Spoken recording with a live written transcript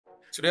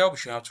Today I'll be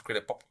showing you how to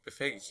create a pop-up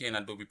effect here in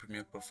Adobe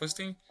Premiere Pro. First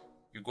thing,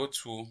 you go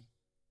to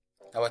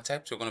our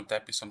type, so we're going to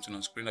type in something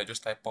on screen. I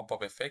just type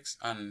pop-up effects,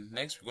 and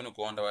next we're going to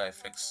go under our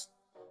effects,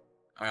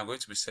 and we're going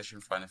to be searching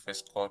for an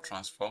effect called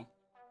transform.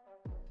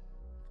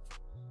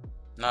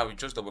 Now we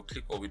just double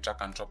click or we drag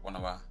and drop on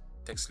our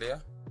text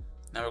layer.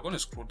 Now we're going to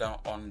scroll down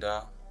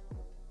under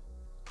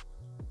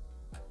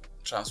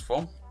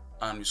transform,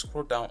 and we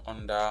scroll down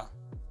under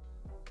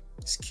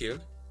scale.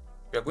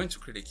 We are going to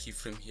create a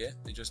keyframe here.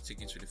 They just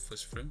take it to the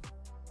first frame,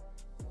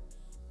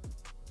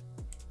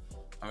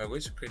 and we're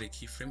going to create a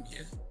keyframe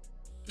here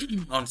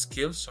on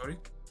scale,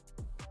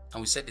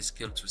 and we set the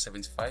scale to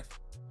 75.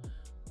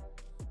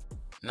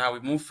 Now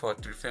we move for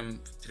three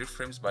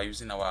frames by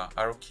using our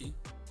arrow key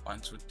 1,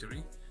 2,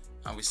 3,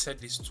 and we set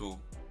this to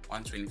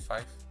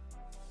 125.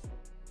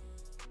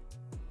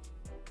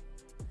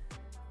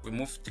 We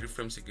move 3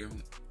 frames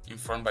again in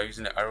front by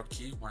using the arrow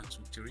key 1, 2,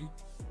 3,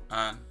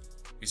 and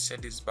we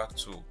set this back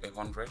to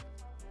 100.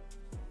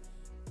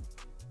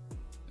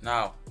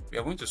 Now we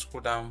are going to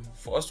scroll down.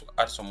 For us to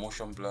add some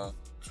motion blur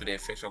to the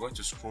effects, we're going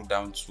to scroll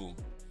down to,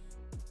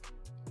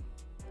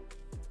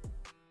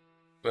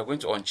 we're going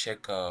to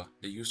uncheck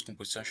the use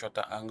composition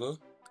shutter angle,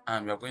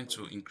 and we are going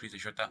to increase the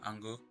shutter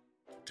angle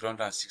to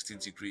 360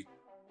 degrees.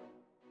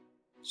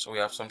 So we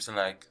have something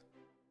like,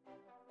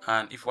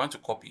 and if you want to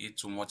copy it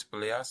to multiple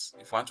layers,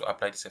 if you want to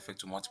apply this effect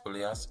to multiple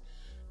layers,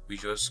 we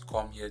just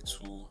come here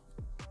to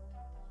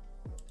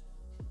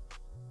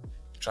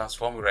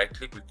transform, we right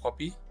click, we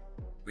copy,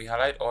 we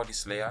highlight all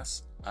these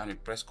layers, and we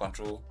press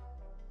Ctrl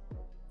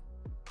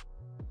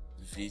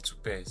V to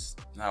paste.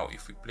 Now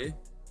if we play,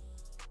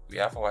 we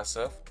have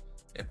ourselves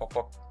a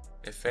pop-up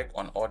effect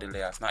on all the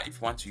layers. Now if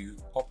you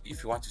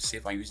want to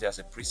save and use it as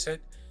a preset,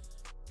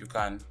 you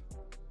can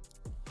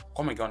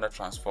come again under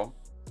transform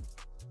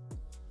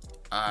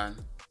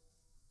and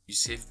you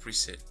save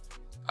preset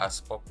as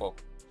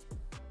pop-up.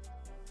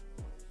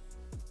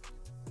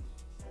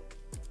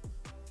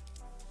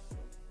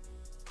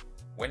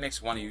 When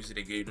next you want to use it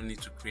again, you don't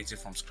need to create it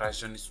from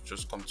scratch. You don't need to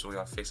just come to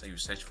your effects and you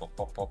search for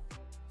pop-up,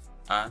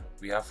 and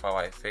we have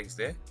our effects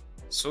there.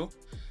 So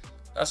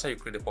that's how you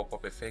create a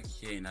pop-up effect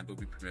here in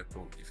Adobe Premiere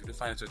Pro. If you do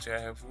find the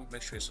tutorial helpful,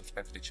 make sure you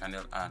subscribe to the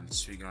channel, and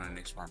see you again on the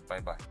next one. Bye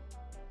bye.